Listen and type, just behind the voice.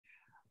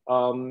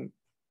And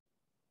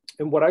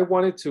what I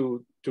wanted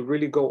to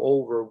really go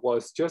over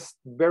was just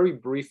very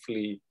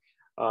briefly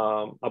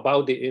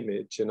about the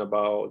image and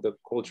about the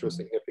cultural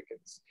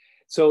significance.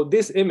 So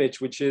this image,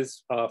 which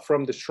is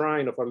from the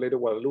shrine of Our Lady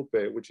of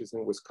Guadalupe, which is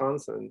in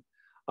Wisconsin,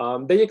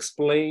 they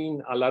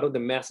explain a lot of the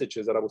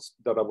messages that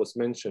I was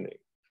mentioning.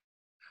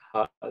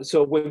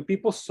 So when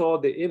people saw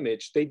the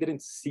image, they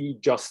didn't see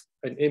just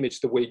an image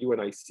the way you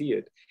and I see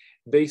it.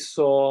 They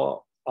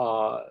saw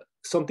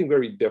something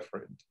very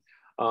different.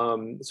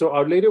 So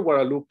Our Lady of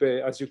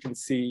Guadalupe, as you can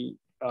see,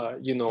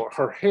 you know,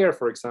 her hair,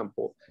 for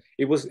example,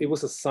 it was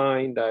a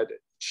sign that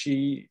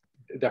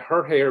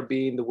her hair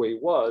being the way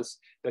it was,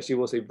 that she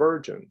was a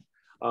virgin.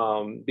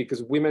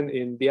 Because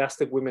women the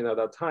Aztec women at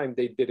that time,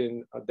 they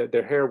didn't, that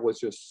their hair was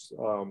just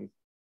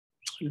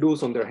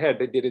loose on their head.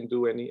 They didn't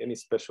do any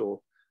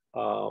special,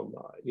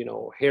 you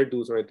know,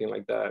 hairdos or anything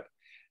like that.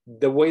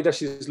 The way that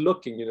she's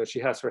looking, you know, she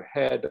has her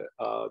head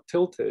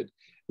tilted,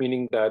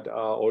 meaning that,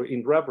 or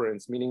in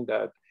reverence, meaning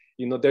that,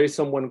 you know, there is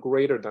someone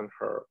greater than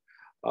her.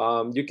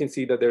 You can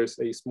see that there's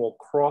a small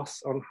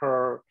cross on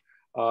her.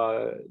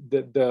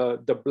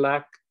 The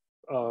black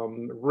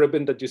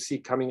ribbon that you see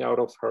coming out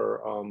of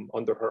her,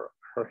 under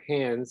her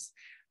hands,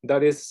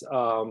 that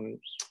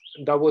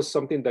was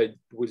something that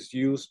was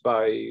used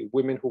by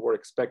women who were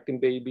expecting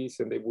babies,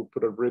 and they would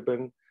put a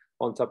ribbon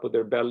on top of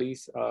their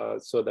bellies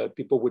so that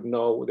people would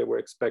know they were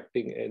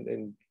expecting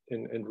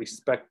and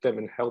respect them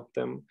and help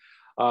them.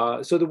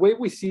 So the way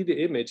we see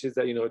the image is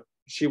that, you know,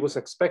 she was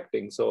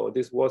expecting. So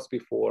this was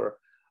before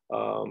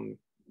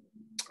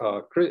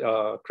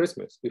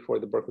Christmas, before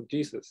the birth of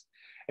Jesus.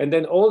 And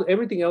then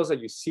everything else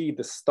that you see,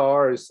 the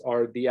stars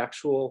are the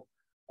actual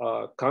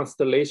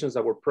constellations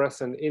that were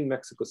present in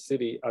Mexico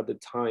City at the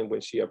time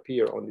when she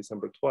appeared on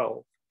December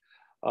 12th.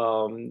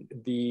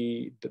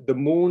 The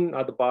moon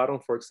at the bottom,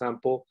 for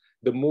example,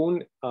 the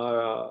moon,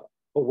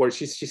 where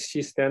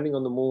she's standing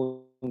on the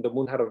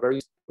moon had a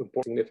very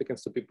important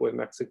significance to people in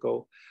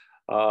Mexico.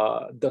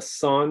 The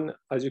sun,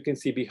 as you can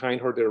see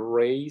behind her, the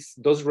rays,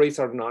 those rays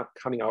are not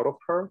coming out of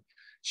her.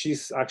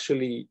 She's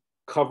actually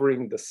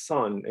covering the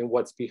sun, and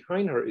what's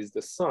behind her is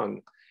the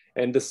sun.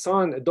 And the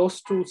sun,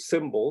 those two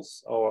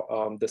symbols,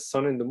 or the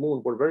sun and the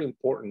moon, were very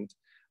important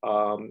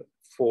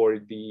for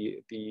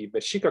the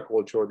Mexica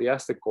culture or the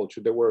Aztec culture.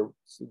 They were,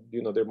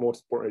 you know, their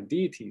most important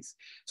deities.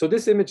 So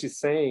this image is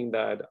saying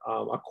that,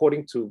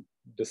 according to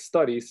the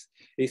studies,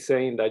 is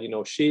saying that, you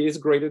know, she is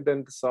greater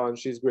than the sun,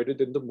 she's greater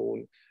than the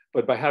moon,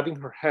 but by having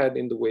her head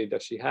in the way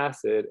that she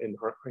has it, in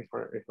her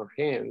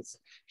hands,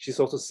 she's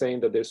also saying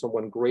that there's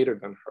someone greater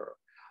than her.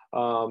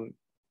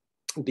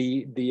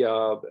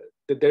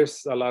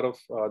 There's a lot of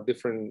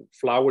different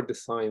flower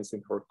designs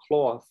in her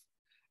cloth,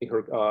 in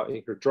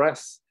her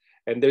dress.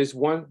 And there's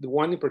one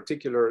in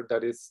particular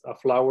that is a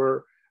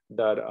flower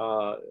that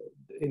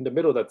in the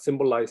middle that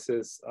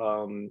symbolizes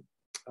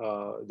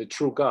the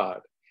true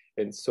God.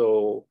 And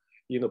so,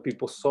 you know,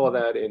 people saw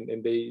that,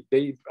 and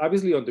they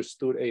obviously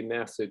understood a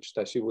message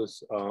that she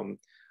was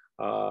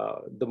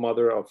the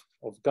mother of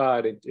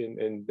God,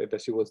 and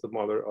that she was the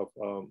mother of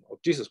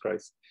Jesus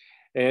Christ.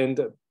 And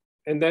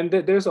then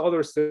there's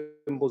other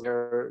symbols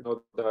there, you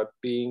know, that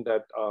being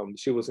that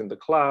she was in the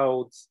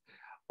clouds.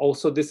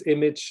 Also, this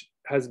image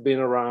has been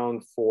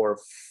around for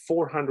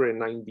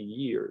 490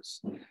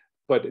 years,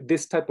 but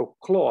this type of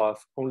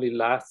cloth only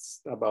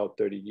lasts about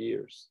 30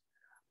 years.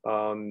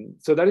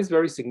 So that is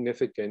very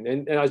significant.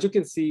 And as you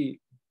can see,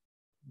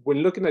 when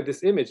looking at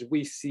this image,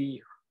 we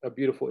see a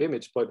beautiful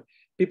image, but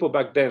people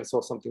back then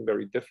saw something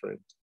very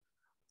different.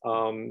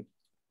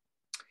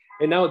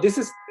 And now this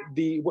is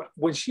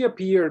when she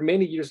appeared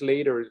many years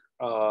later,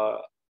 a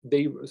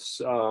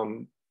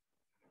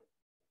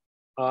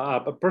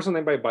person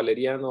named by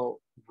Valeriano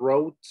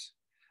wrote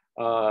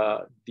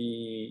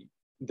the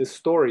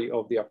story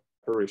of the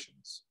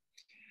apparitions.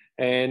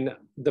 And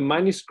the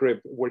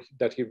manuscript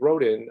that he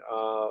wrote in,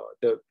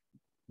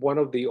 one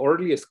of the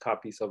earliest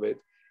copies of it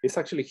is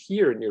actually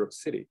here in New York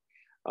City.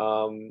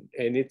 And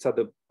it's at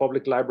the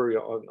public library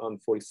on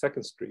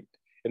 42nd Street.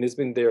 And it's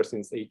been there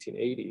since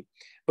 1880.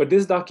 But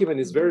this document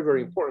is very,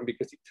 very important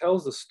because it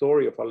tells the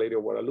story of Our Lady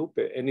of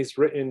Guadalupe, and it's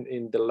written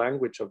in the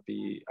language of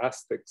the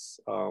Aztecs,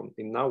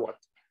 in Nahuatl.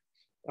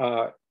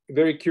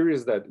 Very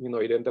curious that, you know,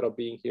 it ended up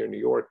being here in New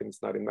York and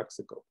it's not in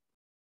Mexico.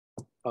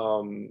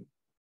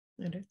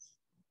 It is.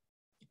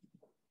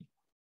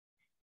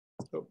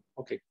 So,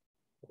 okay.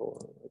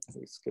 Let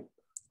me skip.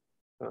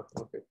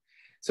 Okay.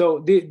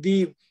 So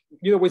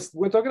you know,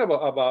 we're talking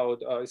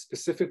about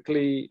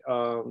specifically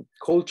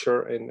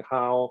culture and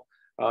how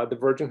the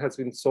Virgin has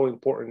been so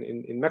important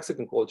in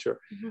Mexican culture.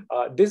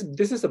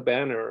 This is a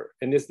banner,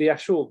 and it's the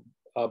actual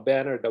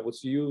banner that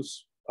was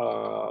used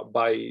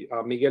by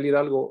Miguel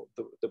Hidalgo,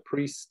 the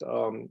priest,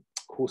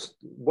 who's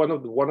one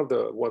of the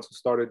ones who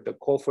started the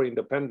call for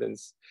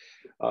independence.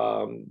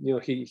 You know,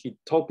 he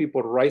told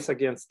people to rise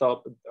against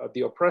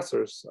the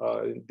oppressors,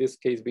 in this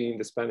case being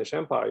the Spanish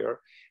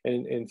Empire,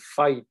 and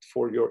fight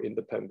for your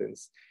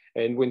independence.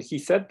 And when he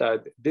said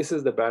that, this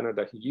is the banner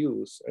that he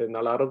used. And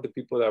a lot of the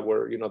people that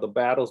were, you know, the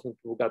battles when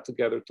people got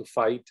together to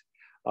fight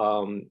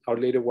Our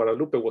Lady of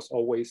Guadalupe was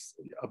always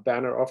a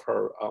banner of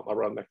her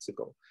around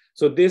Mexico.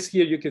 So this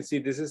here, you can see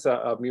this is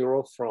a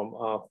mural from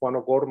Juan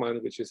Aguirre,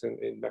 which is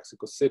in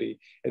Mexico City.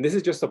 And this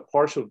is just a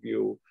partial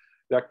view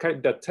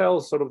that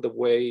tells sort of the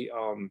way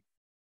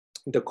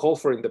the call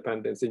for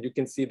independence. And you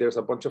can see there's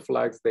a bunch of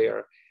flags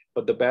there,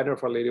 but the banner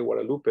of Our Lady of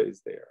Guadalupe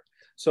is there.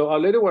 So Our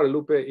Lady of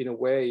Guadalupe, in a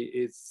way,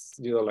 is,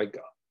 you know, like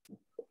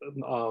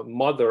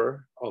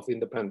mother of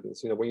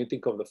independence. You know, when you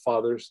think of the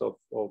fathers of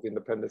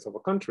independence of a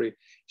country,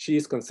 she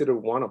is considered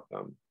one of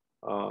them.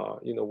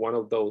 You know, one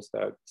of those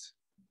that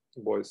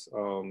was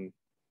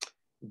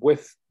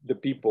with the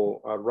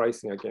people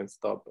rising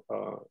against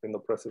an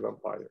oppressive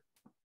empire.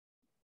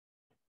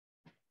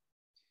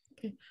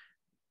 Okay.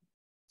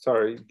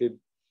 Sorry,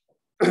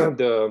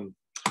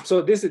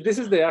 so this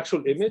is the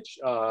actual image,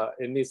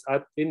 and it's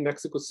in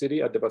Mexico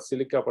City at the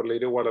Basilica of Our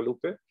Lady of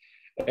Guadalupe.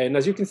 And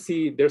as you can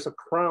see, there's a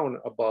crown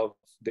above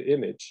the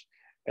image.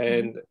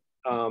 And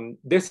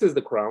this is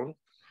the crown.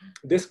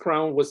 This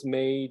crown was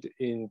made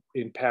in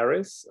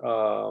Paris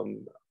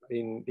in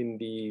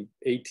the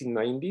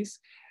 1890s.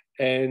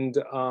 And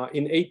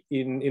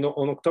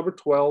on October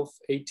 12,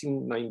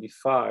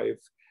 1895,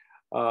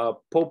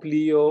 Pope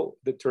Leo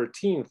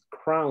XIII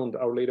crowned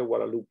Our Lady of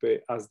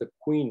Guadalupe as the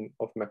Queen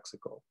of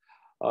Mexico.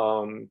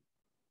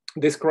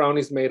 This crown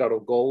is made out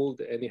of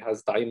gold, and it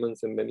has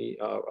diamonds and many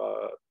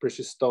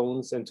precious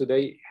stones, and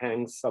today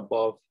hangs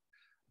above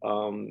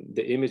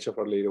the image of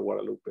Our Lady of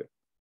Guadalupe.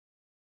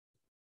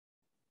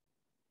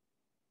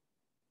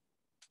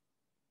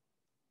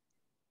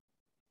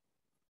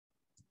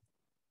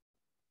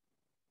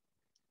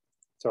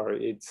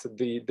 Sorry,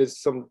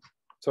 there's some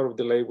sort of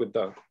delay with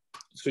the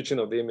switching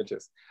of the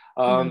images.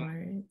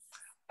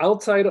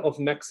 Outside of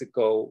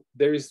Mexico,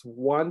 there is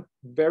one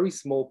very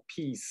small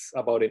piece,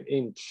 about an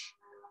inch,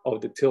 of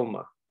the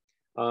tilma.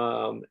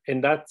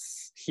 And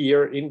that's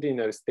here in the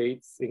United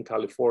States, in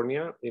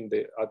California,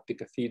 at the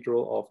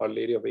Cathedral of Our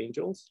Lady of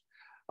Angels.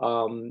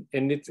 And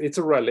it's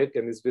a relic,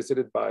 and it's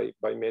visited by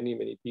many,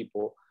 many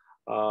people.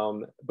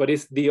 But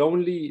it's the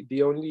only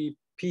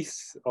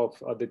piece of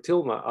the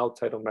tilma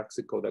outside of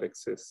Mexico that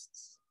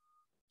exists.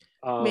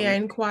 May I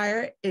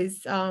inquire,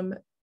 is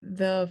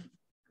the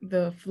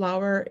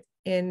flower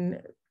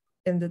in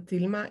the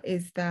tilma,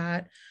 is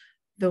that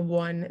the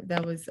one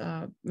that was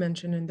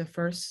mentioned in the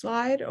first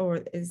slide, or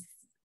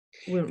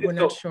we're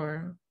not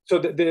sure? So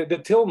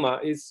the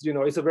tilma is, you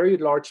know, it's a very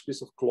large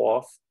piece of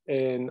cloth,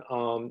 and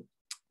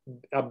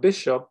a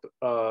bishop,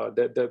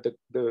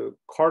 the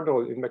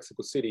cardinal in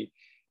Mexico City,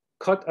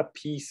 cut a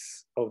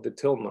piece of the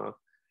tilma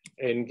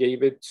and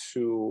gave it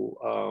to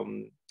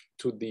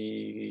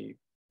the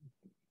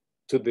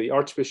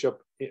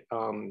Archbishop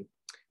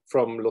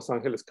from Los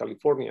Angeles,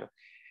 California.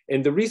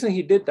 And the reason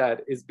he did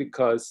that is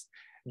because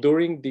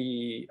during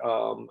the,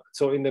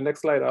 so in the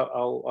next slide,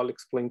 I'll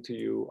explain to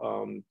you,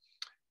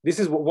 this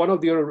is one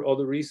of the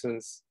other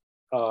reasons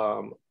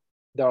that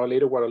Our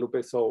Lady of Guadalupe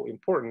is so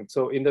important.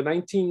 So in the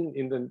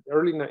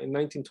early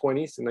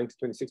 1920s, in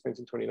 1926,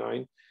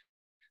 1929,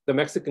 the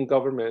Mexican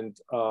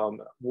government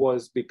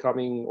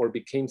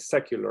became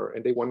secular,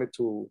 and they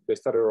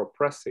started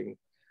oppressing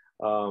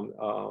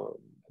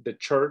the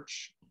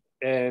church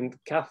and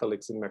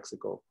Catholics in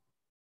Mexico.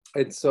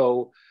 And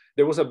so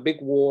there was a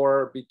big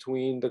war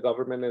between the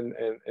government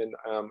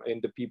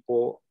and the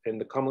people,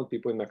 and the common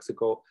people in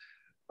Mexico.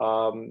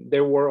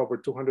 There were over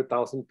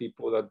 200,000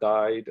 people that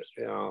died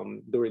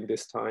during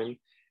this time.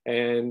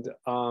 And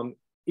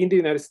in the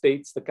United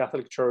States, the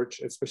Catholic Church,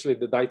 especially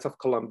the Knights of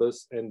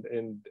Columbus and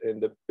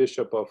the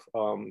Bishop of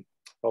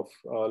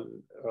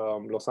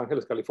Los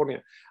Angeles,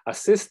 California,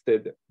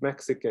 assisted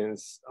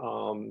Mexicans,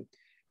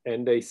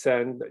 and they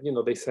send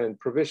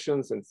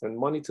provisions and send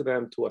money to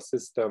them to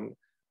assist them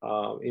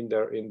in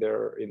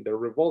their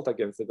revolt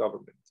against the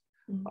government.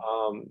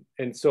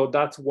 And so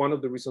that's one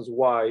of the reasons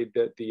why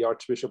the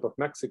Archbishop of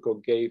Mexico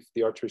gave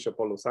the Archbishop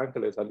of Los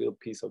Angeles a little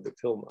piece of the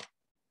tilma.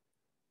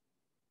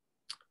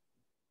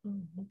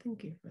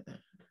 Thank you for that.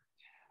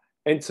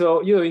 And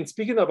so, you know, in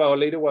speaking about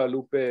Lady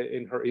Guadalupe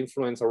and her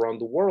influence around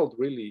the world,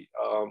 really,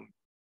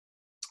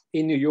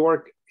 in New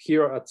York,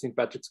 here at St.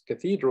 Patrick's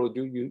Cathedral,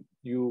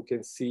 you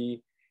can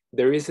see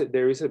there is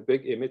a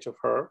big image of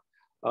her.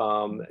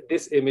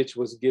 This image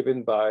was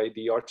given by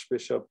the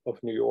Archbishop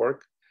of New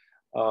York.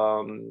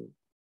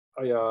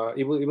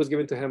 It was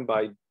given to him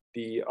by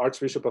the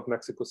Archbishop of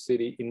Mexico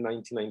City in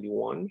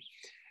 1991.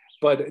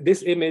 But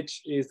this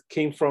image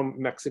came from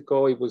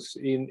Mexico. It was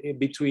in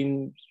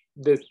between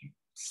the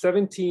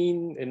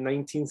 17th and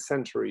 19th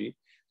century.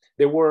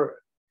 There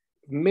were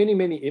many,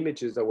 many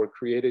images that were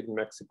created in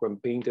Mexico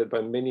and painted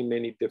by many,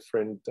 many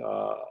different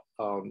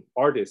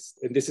artists.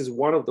 And this is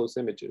one of those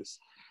images.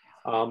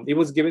 It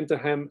was given to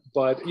him,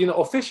 but, you know,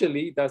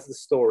 officially, that's the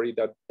story,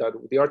 that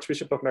the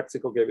Archbishop of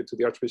Mexico gave it to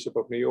the Archbishop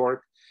of New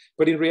York.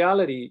 But in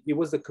reality, it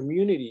was the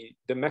community,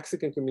 the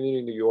Mexican community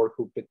in New York,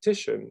 who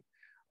petitioned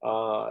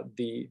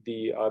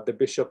the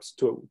bishops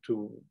to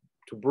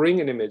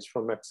bring an image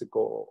from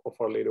Mexico of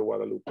Our Lady of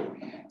Guadalupe.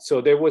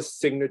 So there was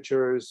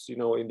signatures, you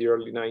know, in the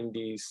early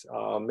 90s,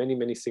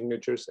 many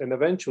signatures, and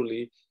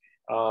eventually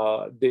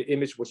the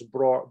image was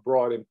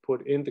brought and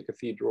put in the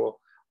cathedral.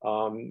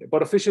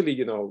 But officially,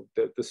 you know,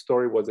 the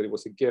story was that it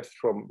was a gift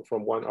from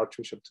one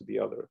archbishop to the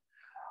other.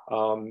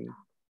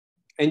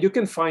 And you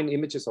can find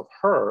images of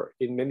her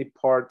in many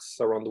parts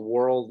around the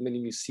world. Many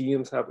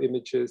museums have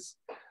images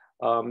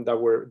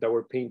that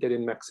were painted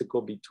in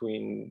Mexico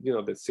between, you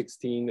know, the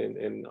 16th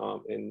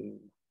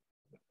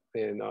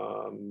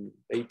and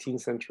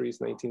 18th centuries,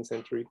 19th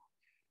century.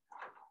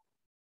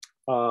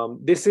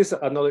 This is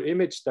another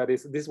image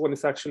this one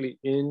is actually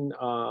in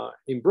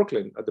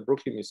Brooklyn, at the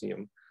Brooklyn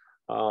Museum.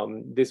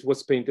 This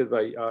was painted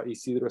by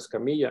Isidro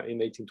Escamilla in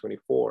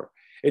 1824.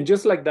 And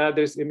just like that,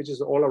 there's images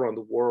all around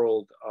the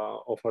world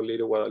of Our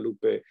Lady of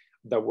Guadalupe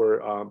that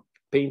were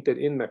painted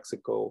in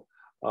Mexico.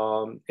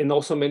 And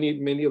also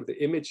many of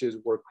the images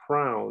were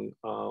crowned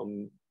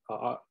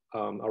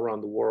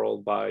around the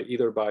world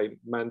either by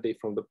mandate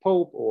from the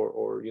Pope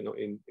or you know,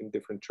 in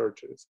different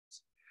churches.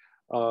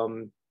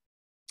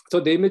 So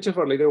the image of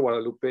Our Lady of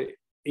Guadalupe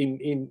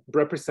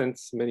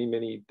represents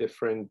many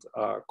different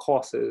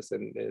causes,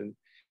 and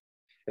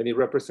it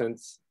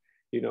represents,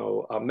 you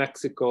know,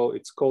 Mexico,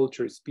 its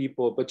culture, its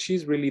people, but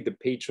she's really the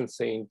patron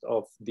saint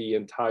of the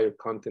entire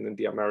continent,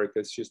 the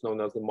Americas. She's known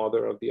as the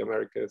Mother of the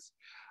Americas.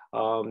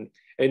 And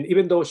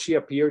even though she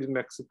appeared in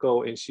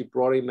Mexico and she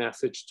brought a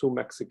message to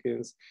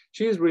Mexicans,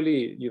 she is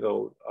really, you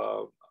know,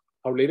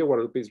 Our Lady of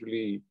Guadalupe is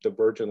really the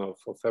virgin of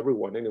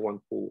everyone, anyone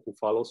who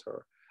follows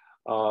her.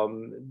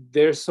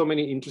 There's so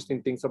many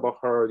interesting things about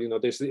her. You know,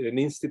 there's an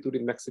institute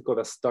in Mexico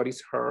that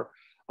studies her,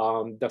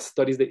 that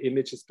studies the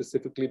image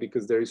specifically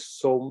because there is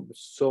so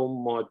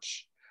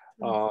much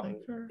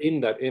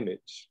in that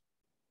image.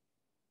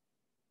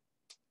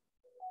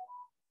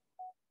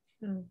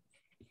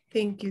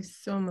 Thank you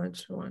so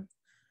much, Juan.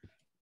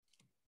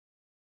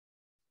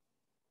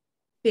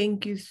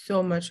 Thank you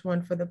so much,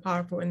 Juan, for the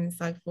powerful and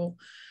insightful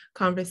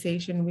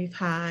conversation we've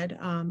had.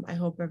 I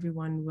hope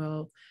everyone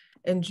will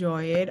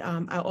enjoy it.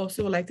 I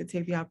also would like to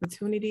take the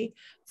opportunity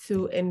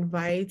to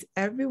invite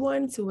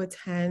everyone to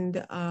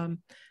attend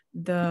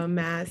the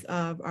Mass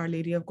of Our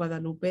Lady of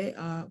Guadalupe.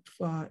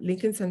 For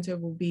Lincoln Center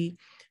will be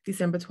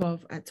December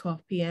 12th at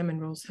 12 p.m.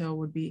 and Rose Hill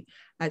would be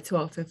at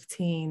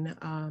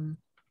 12:15,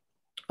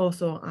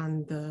 also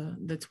on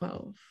the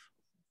 12th.